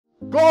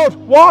God,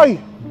 why?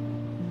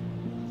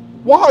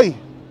 Why?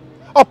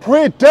 I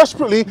prayed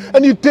desperately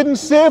and you didn't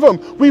save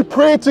him. We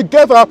prayed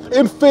together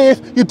in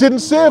faith, you didn't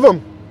save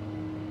him.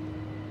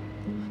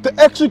 They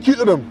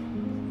executed him.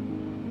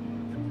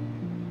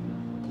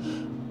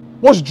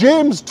 Was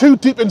James too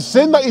deep in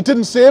sin that he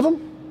didn't save him?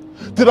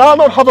 Did I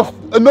not have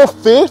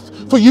enough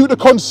faith for you to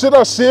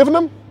consider saving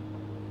him?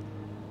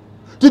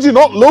 Did you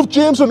not love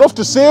James enough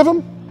to save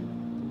him?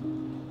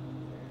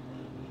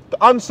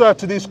 The answer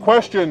to these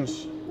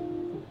questions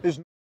is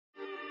no.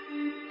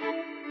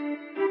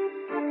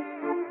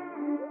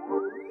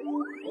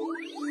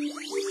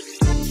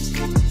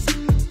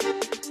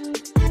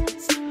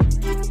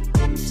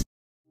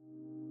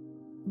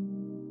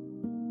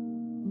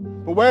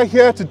 But we're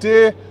here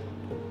today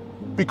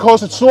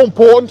because it's so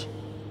important,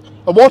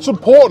 and what's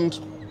important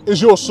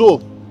is your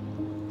soul.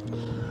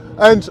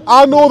 And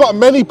I know that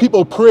many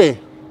people pray,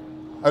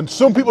 and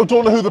some people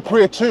don't know who they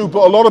pray to,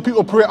 but a lot of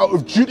people pray out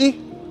of duty.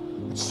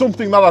 It's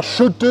something that I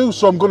should do,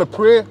 so I'm going to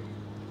pray.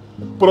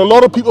 But a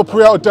lot of people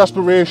pray out of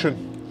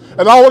desperation.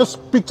 And I want to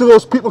speak to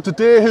those people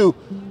today who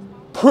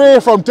pray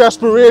from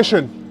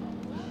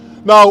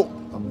desperation. Now,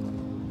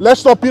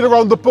 let's not beat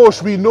around the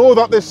bush. We know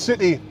that this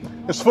city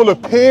is full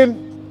of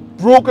pain,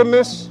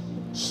 brokenness,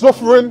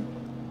 suffering.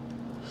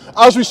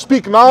 As we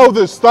speak now,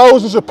 there's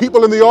thousands of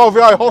people in the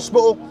RVI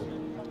hospital.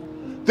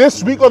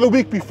 This week or the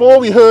week before,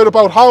 we heard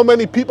about how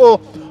many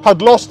people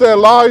had lost their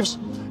lives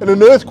in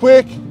an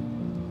earthquake.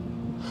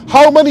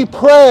 How many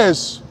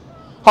prayers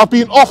have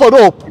been offered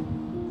up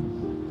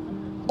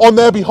on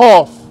their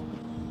behalf?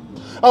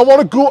 I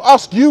want to go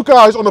ask you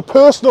guys on a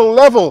personal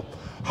level,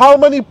 how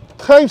many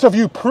times have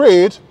you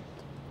prayed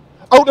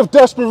out of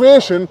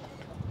desperation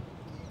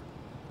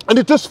and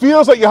it just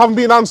feels like you haven't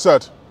been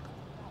answered?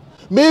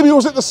 Maybe it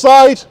was at the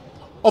side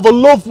of a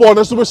loved one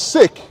as they were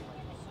sick,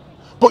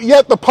 but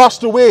yet they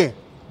passed away.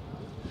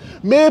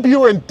 Maybe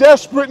you're in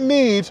desperate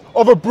need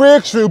of a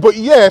breakthrough, but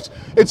yet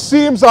it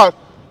seems that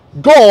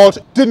God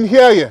didn't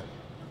hear you.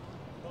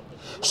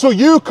 So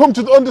you come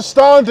to the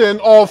understanding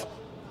of,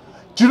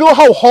 do you know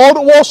how hard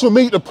it was for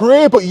me to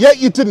pray, but yet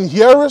you didn't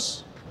hear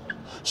us?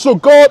 So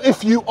God,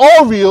 if you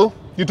are real,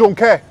 you don't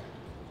care.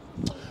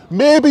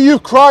 Maybe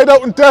you've cried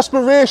out in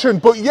desperation,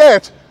 but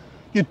yet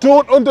you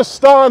don't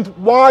understand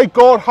why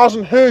God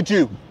hasn't heard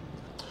you.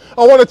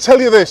 I want to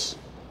tell you this,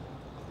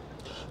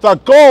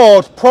 that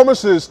God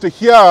promises to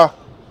hear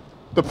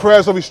the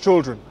prayers of his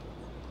children.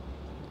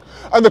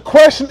 And the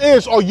question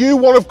is, are you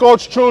one of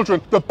God's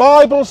children? The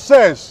Bible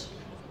says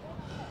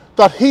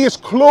that he is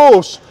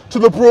close to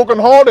the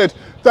brokenhearted,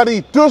 that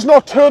he does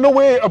not turn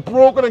away a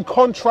broken and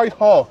contrite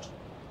heart.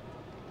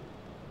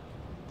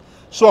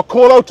 So I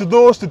call out to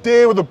those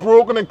today with a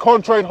broken and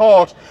contrite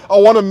heart. I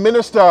want to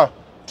minister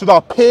to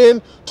that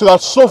pain, to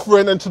that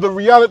suffering, and to the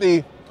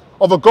reality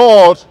of a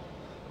God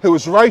who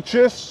is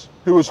righteous,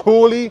 who is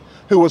holy,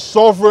 who is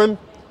sovereign,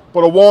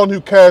 but a one who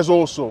cares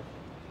also.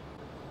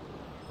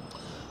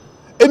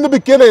 In the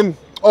beginning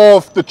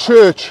of the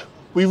church,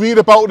 we read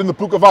about it in the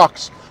book of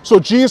Acts. So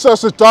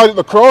Jesus has died at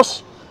the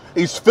cross,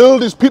 he's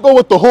filled his people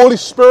with the Holy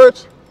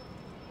Spirit,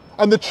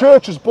 and the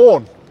church is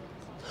born.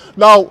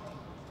 Now,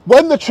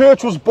 when the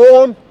church was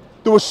born,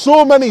 there were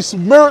so many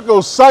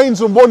miracles,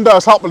 signs and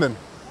wonders happening.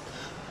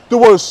 There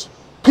was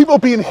people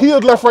being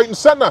healed left, right and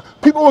centre.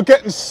 People were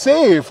getting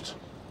saved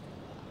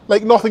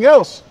like nothing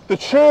else. The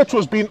church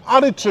was being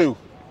added to.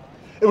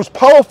 It was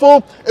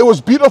powerful, it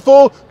was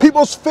beautiful,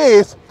 people's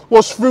faith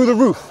was through the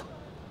roof.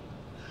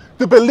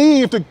 They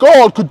believed that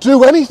God could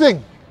do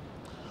anything.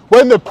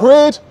 When they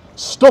prayed,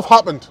 stuff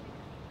happened.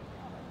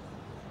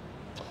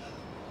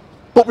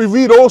 But we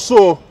read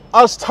also,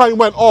 as time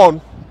went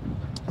on,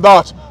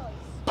 that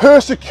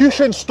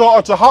persecution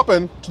started to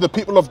happen to the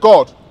people of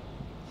God.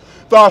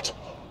 That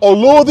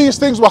although these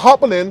things were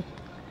happening,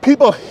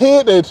 people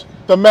hated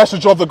the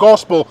message of the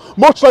gospel.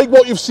 Much like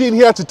what you've seen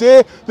here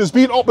today, there's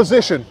been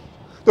opposition.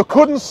 They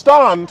couldn't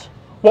stand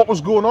what was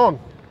going on.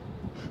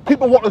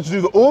 People wanted to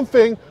do their own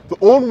thing, their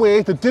own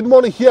way. They didn't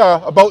want to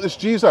hear about this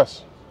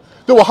Jesus.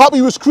 They were happy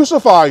he was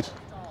crucified.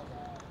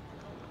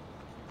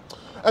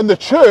 And the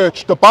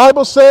church, the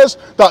Bible says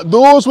that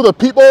those were the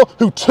people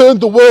who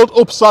turned the world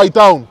upside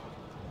down.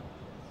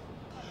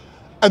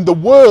 And the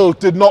world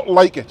did not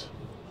like it.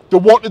 They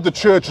wanted the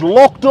church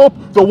locked up,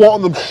 they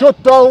wanted them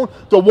shut down,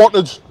 they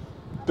wanted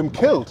them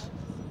killed.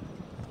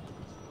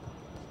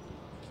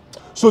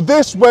 So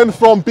this went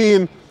from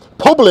being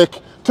public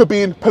to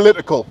being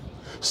political.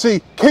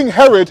 See, King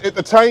Herod at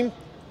the time,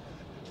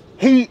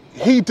 he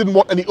didn't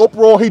want any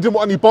uproar, he didn't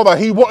want any bother.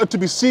 He wanted to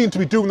be seen to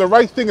be doing the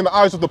right thing in the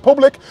eyes of the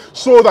public,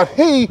 so that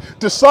he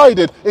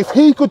decided if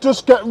he could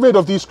just get rid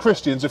of these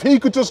Christians, if he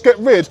could just get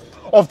rid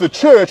of the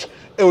church,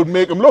 it would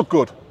make him look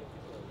good.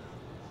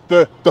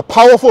 The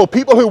powerful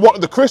people who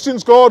wanted the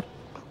Christians God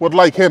would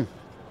like him.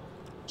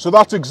 So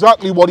that's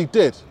exactly what he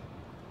did.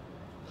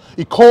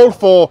 He called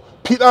for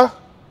Peter,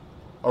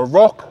 a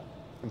rock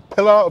and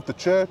pillar of the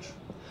church,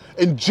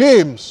 and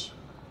James,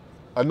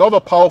 another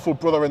powerful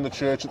brother in the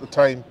church at the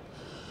time,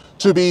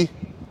 to be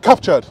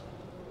captured.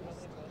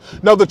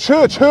 Now the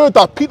church heard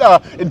that Peter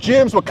and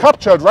James were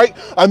captured, right?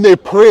 And they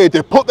prayed.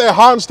 They put their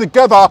hands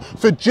together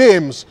for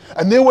James.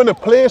 And they were in a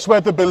place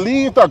where they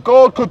believed that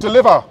God could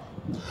deliver.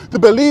 They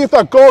believed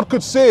that God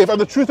could save.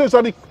 And the truth is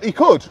that he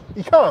could.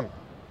 He can.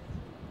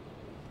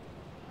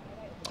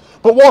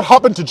 But what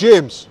happened to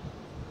James?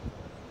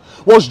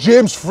 Was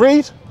James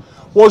freed?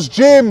 Was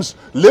James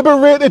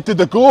liberated? Did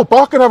they go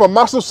back and have a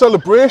massive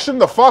celebration?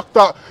 The fact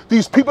that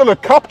these people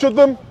had captured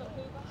them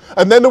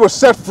and then they were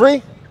set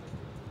free?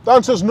 The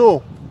answer is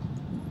no.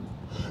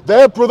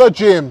 Their brother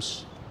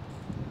James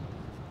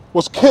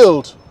was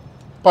killed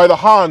by the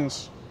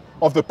hands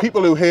of the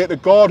people who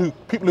hated God,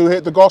 people who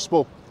hate the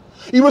gospel.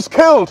 He was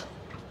killed.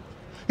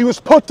 He was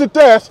put to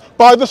death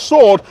by the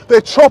sword. They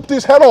chopped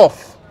his head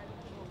off.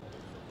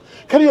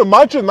 Can you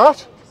imagine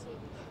that?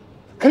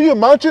 Can you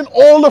imagine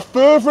all the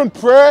fervent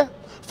prayer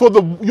for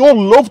your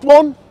loved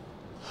one?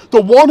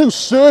 The one who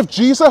served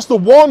Jesus, the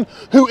one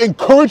who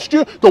encouraged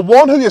you, the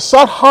one who you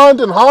sat hand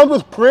in hand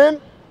with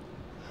praying,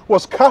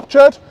 was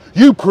captured.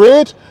 You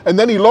prayed and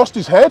then he lost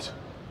his head.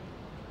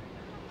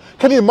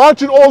 Can you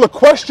imagine all the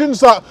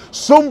questions that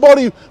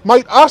somebody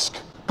might ask?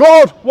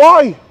 God,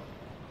 why?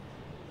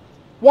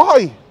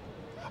 Why?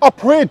 I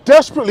prayed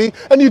desperately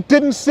and you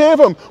didn't save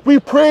him. We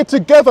prayed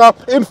together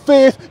in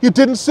faith, you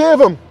didn't save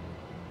him.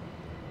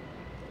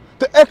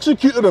 They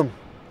executed him.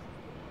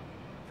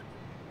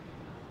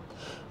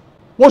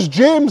 Was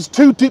James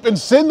too deep in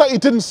sin that he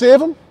didn't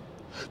save him?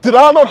 Did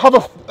I not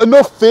have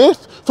enough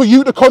faith for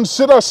you to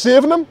consider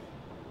saving him?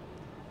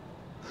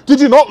 Did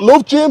you not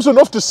love James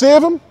enough to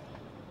save him?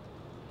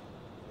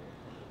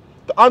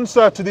 The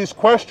answer to these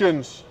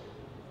questions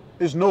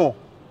is no.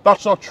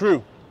 That's not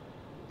true.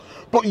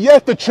 But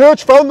yet the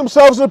church found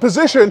themselves in a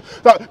position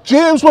that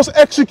James was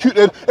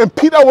executed and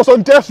Peter was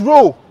on death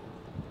row.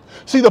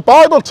 See, the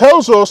Bible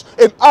tells us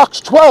in Acts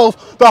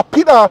 12 that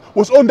Peter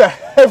was under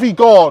heavy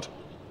guard.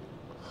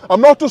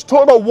 I'm not just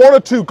talking about one or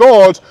two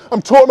guards,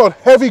 I'm talking about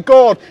heavy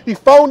guard. He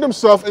found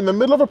himself in the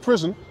middle of a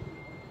prison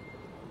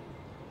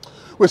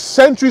with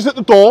sentries at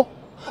the door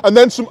and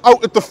then some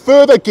out at the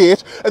further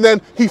gate, and then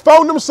he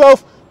found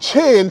himself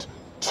chained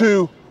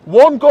to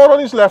one guard on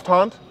his left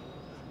hand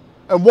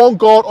and one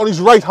guard on his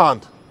right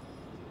hand.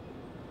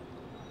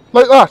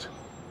 Like that.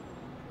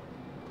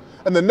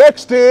 And the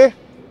next day,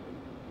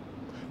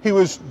 he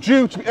was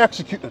due to be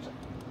executed.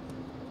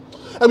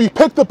 And we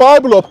pick the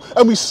Bible up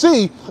and we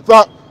see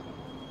that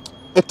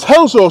it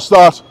tells us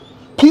that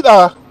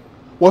Peter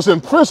was in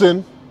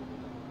prison,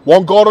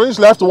 one guard on his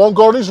left and one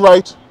guard on his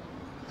right,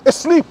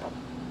 asleep.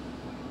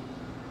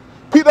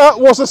 Peter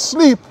was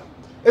asleep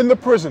in the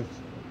prison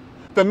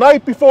the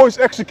night before his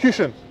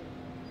execution.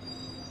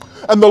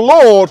 And the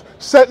Lord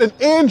sent an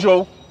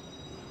angel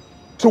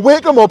to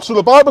wake him up. So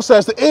the Bible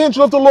says the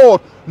angel of the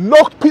Lord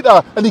knocked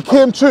Peter and he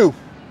came to.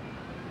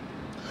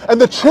 And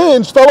the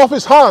chains fell off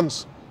his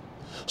hands.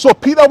 So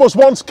Peter was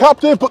once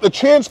captive, but the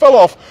chains fell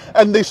off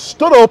and they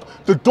stood up,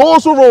 the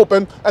doors were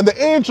open, and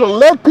the angel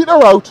led Peter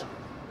out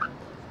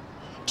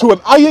to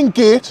an iron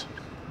gate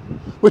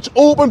which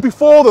opened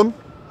before them,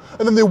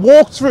 and then they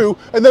walked through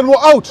and then were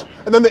out,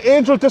 and then the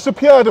angel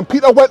disappeared and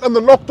Peter went and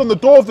knocked on the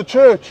door of the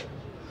church.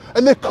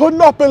 And they could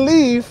not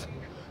believe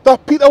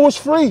that Peter was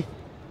free.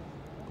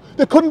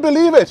 They couldn't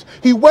believe it.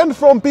 He went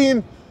from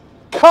being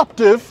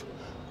captive,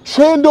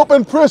 chained up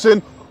in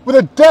prison, with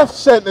a death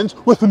sentence,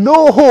 with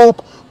no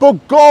hope, but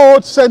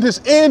God sent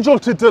his angel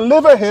to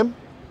deliver him,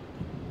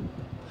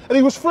 and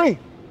he was free.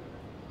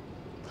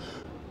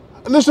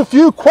 And there's a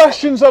few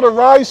questions that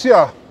arise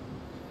here.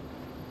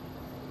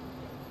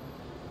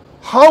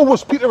 How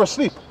was Peter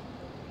asleep?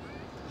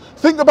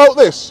 Think about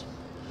this.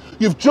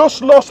 You've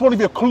just lost one of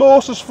your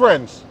closest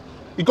friends.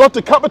 You got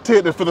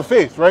decapitated for the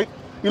faith, right?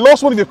 You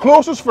lost one of your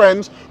closest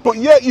friends, but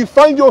yet you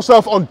find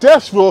yourself on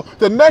death row.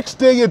 The next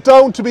day you're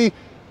down to be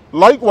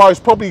likewise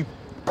probably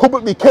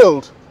publicly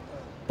killed,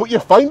 but you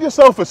find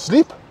yourself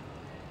asleep.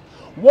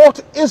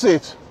 What is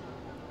it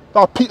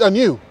that Peter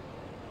knew?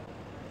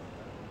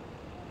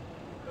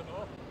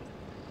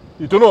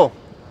 You don't know.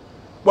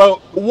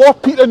 Well,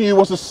 what Peter knew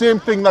was the same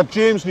thing that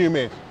James knew,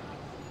 mate.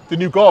 They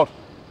knew God.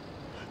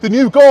 They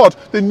knew God.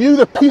 They knew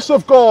the peace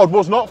of God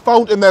was not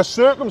found in their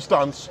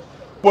circumstance,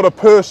 but a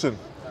person.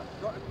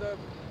 Not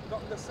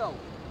in the self.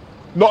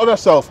 Not in their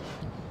self.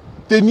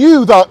 They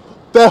knew that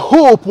their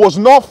hope was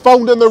not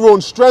found in their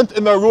own strength,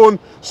 in their own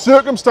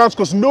circumstance,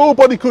 because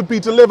nobody could be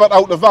delivered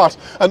out of that.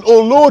 And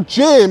although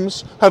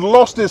James had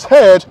lost his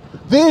head,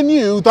 they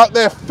knew that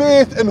their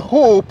faith and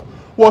hope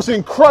was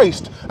in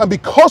Christ. And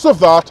because of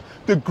that,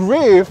 the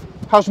grave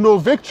has no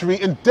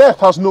victory and death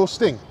has no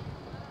sting.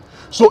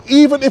 So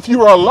even if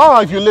you are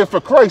alive, you live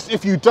for Christ.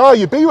 If you die,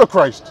 you be with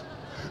Christ.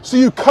 So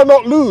you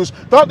cannot lose.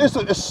 That is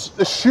the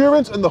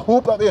assurance and the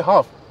hope that they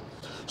have.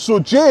 So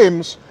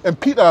James and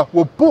Peter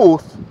were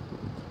both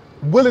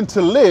willing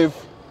to live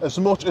as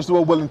much as they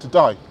were willing to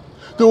die.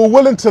 They were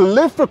willing to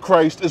live for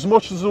Christ as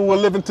much as they were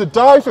willing to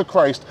die for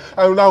Christ.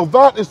 And now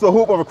that is the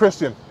hope of a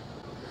Christian.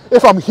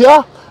 If I'm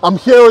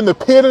here in the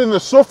pain and in the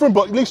suffering,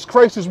 but at least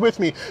Christ is with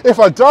me. If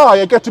I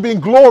die, I get to be in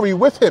glory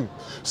with him.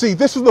 See,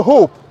 this is the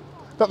hope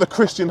that the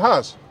Christian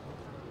has.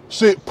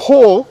 St.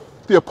 Paul,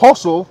 the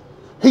apostle,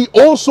 he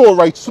also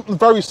writes something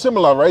very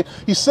similar, right?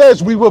 He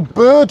says we were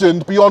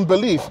burdened beyond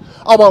belief.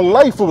 Our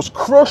life was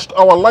crushed,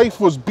 our life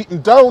was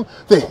beaten down.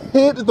 They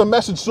hated the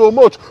message so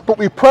much, but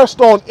we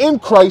pressed on in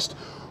Christ.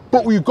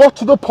 But we got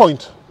to the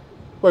point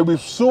where we were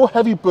so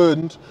heavy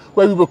burdened,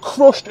 where we were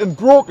crushed and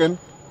broken,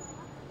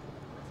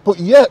 but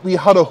yet we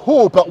had a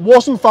hope that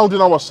wasn't found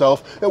in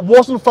ourselves. It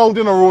wasn't found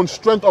in our own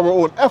strength or our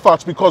own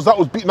efforts, because that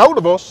was beaten out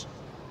of us.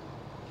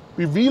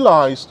 We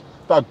realized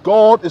that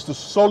God is the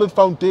solid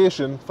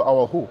foundation for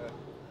our hope.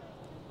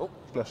 Oh,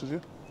 blesses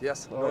you.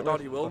 Yes, no doubt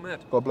he will, mate.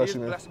 God bless you,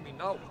 mate. Blessing me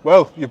now.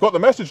 Well, you've got the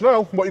message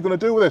now. What are you going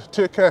to do with it?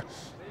 Take care.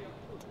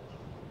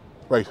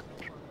 Right.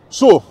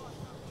 So,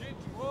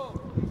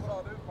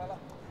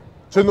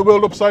 turn the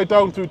world upside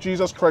down through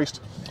Jesus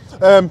Christ.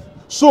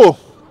 So,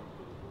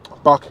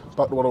 back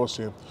to what I was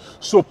saying.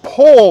 So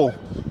Paul,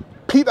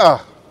 Peter,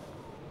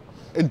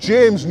 and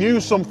James knew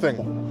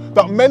something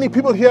that many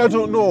people here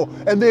don't know,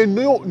 and they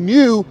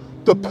knew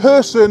the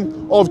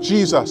person of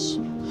Jesus.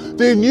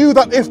 They knew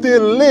that if they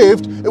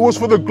lived, it was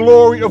for the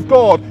glory of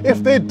God.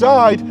 If they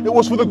died, it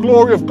was for the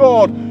glory of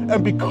God.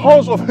 And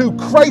because of who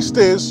Christ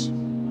is,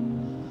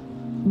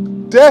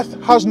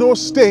 death has no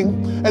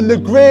sting and the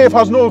grave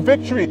has no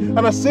victory.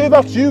 And I say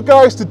that to you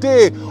guys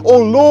today,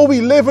 although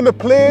we live in a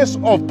place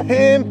of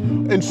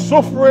pain and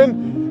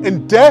suffering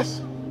and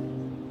death,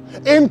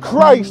 in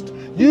Christ,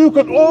 you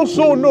can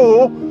also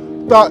know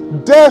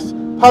that death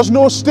has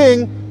no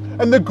sting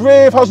and the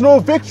grave has no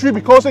victory,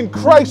 because in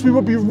Christ we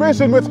will be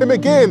risen with him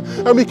again.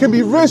 And we can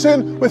be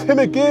risen with him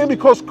again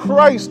because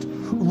Christ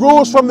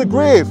rose from the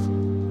grave.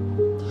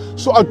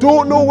 So I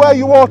don't know where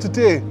you are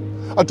today.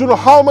 I don't know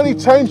how many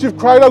times you've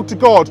cried out to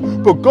God,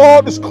 but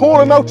God is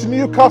calling out to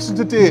Newcastle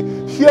today,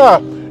 here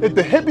at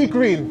the Hippie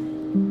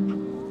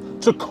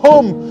Green, to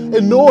come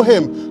and know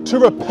him, to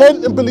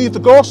repent and believe the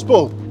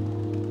gospel.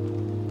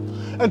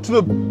 And to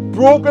the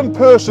broken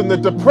person, the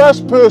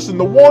depressed person,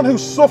 the one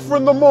who's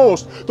suffering the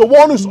most, the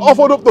one who's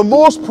offered up the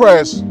most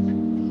prayers, I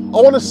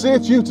want to say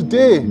to you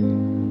today,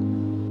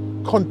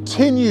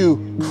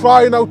 continue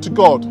crying out to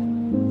God.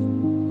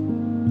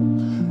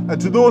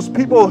 And to those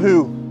people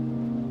who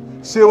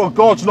say, well,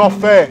 God's not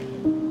fair.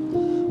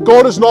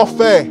 God is not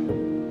fair.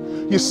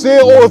 You say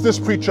all of this,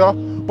 preacher,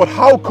 but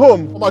how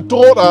come my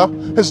daughter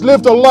has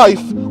lived a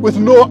life with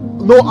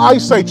no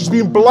eyesight? She's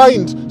been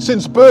blind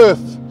since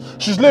birth.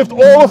 She's lived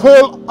all of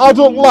her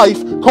adult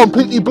life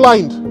completely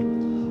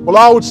blind. Well,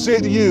 I would say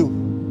to you,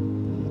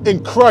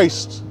 in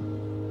Christ,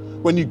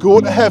 when you go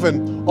to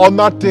heaven on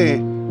that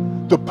day,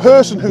 the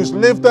person who's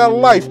lived their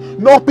life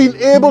not being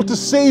able to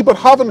see but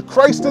having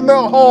Christ in their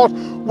heart,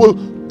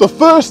 the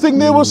first thing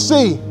they will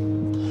see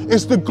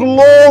is the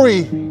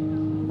glory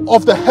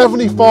of the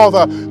Heavenly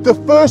Father. The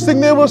first thing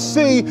they will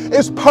see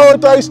is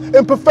paradise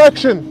in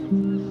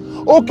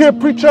perfection. Okay,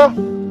 preacher,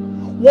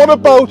 what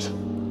about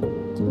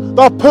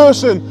that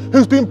person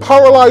who's been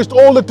paralyzed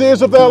all the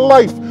days of their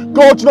life?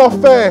 God's not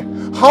fair.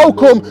 How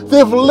come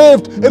they've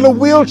lived in a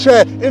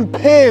wheelchair in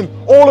pain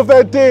all of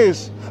their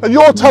days? And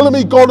you're telling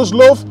me God is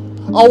love?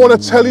 I want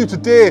to tell you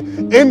today,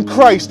 in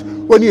Christ,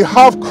 when you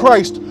have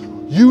Christ,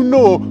 you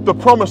know the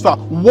promise that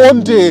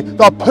one day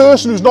that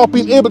person who's not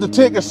been able to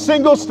take a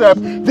single step,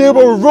 they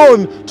will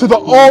run to the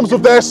arms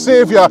of their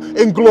Savior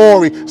in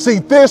glory. See,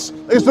 this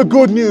is the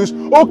good news.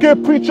 Okay,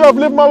 preacher, I've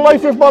lived my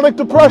life with manic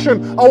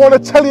depression. I want to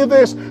tell you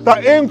this,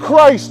 that in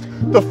Christ,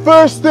 the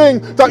first thing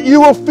that you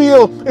will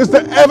feel is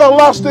the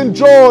everlasting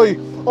joy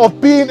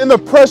of being in the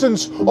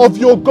presence of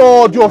your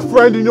God, your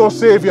friend and your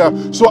Savior.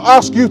 So I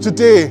ask you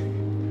today,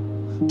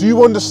 do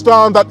you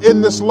understand that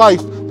in this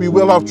life we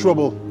will have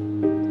trouble?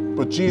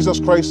 But Jesus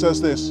Christ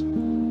says this,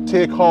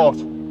 take heart,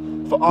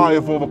 for I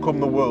have overcome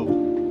the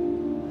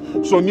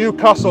world. So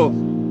Newcastle,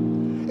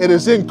 it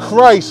is in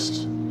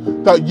Christ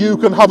that you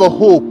can have a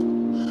hope.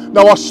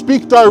 Now I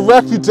speak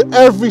directly to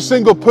every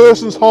single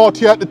person's heart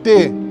here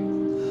today.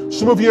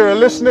 Some of you are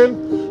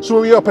listening, some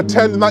of you are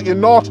pretending that you're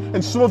not,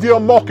 and some of you are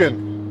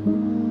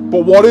mocking.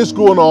 But what is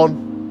going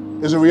on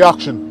is a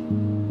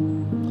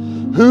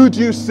reaction. Who do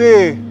you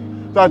say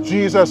that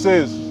Jesus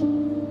is?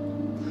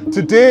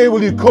 Today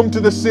will you come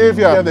to the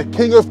Savior, the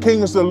King of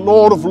Kings, the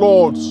Lord of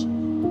Lords,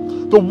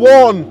 the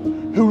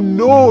one who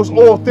knows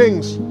all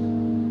things.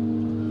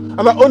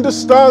 And I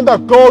understand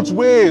that God's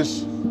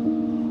ways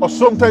are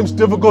sometimes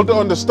difficult to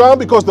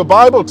understand, because the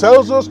Bible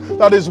tells us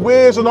that his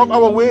ways are not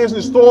our ways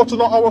and his thoughts are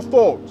not our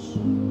thoughts.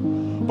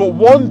 But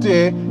one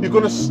day you're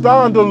going to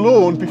stand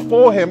alone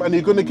before him and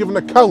you're going to give an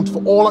account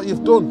for all that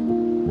you've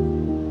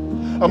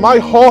done. And my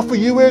heart for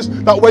you is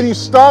that when you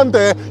stand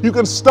there, you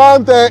can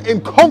stand there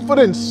in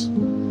confidence,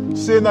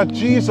 saying that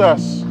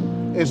Jesus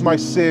is my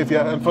Savior,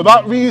 and for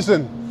that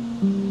reason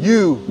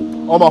you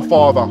are my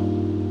Father.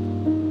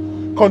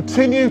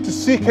 Continue to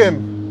seek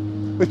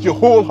him with your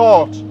whole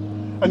heart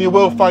and you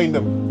will find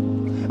him.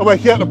 And we're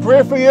here to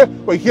pray for you,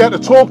 we're here to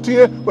talk to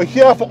you, we're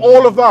here for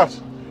all of that.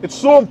 It's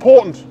so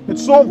important,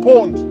 it's so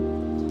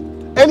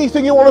important.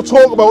 Anything you want to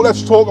talk about,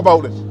 let's talk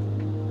about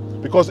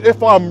it. Because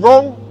if I'm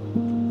wrong,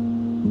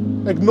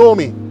 ignore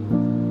me.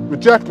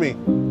 reject me.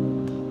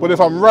 But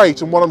if I'm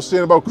right in what I'm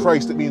saying about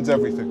Christ, it means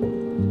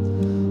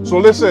everything. So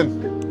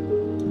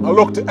listen, I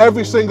look to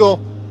every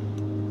single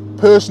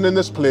person in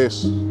this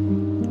place.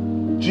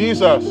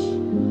 Jesus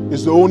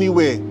is the only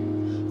way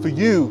for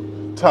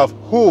you to have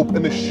hope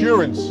and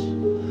assurance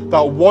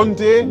that one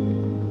day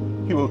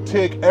he will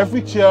take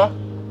every tear,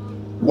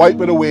 wipe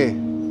it away.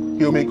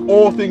 He will make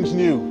all things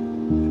new,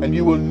 and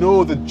you will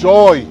know the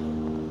joy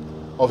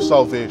of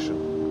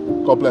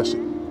salvation. God bless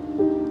you.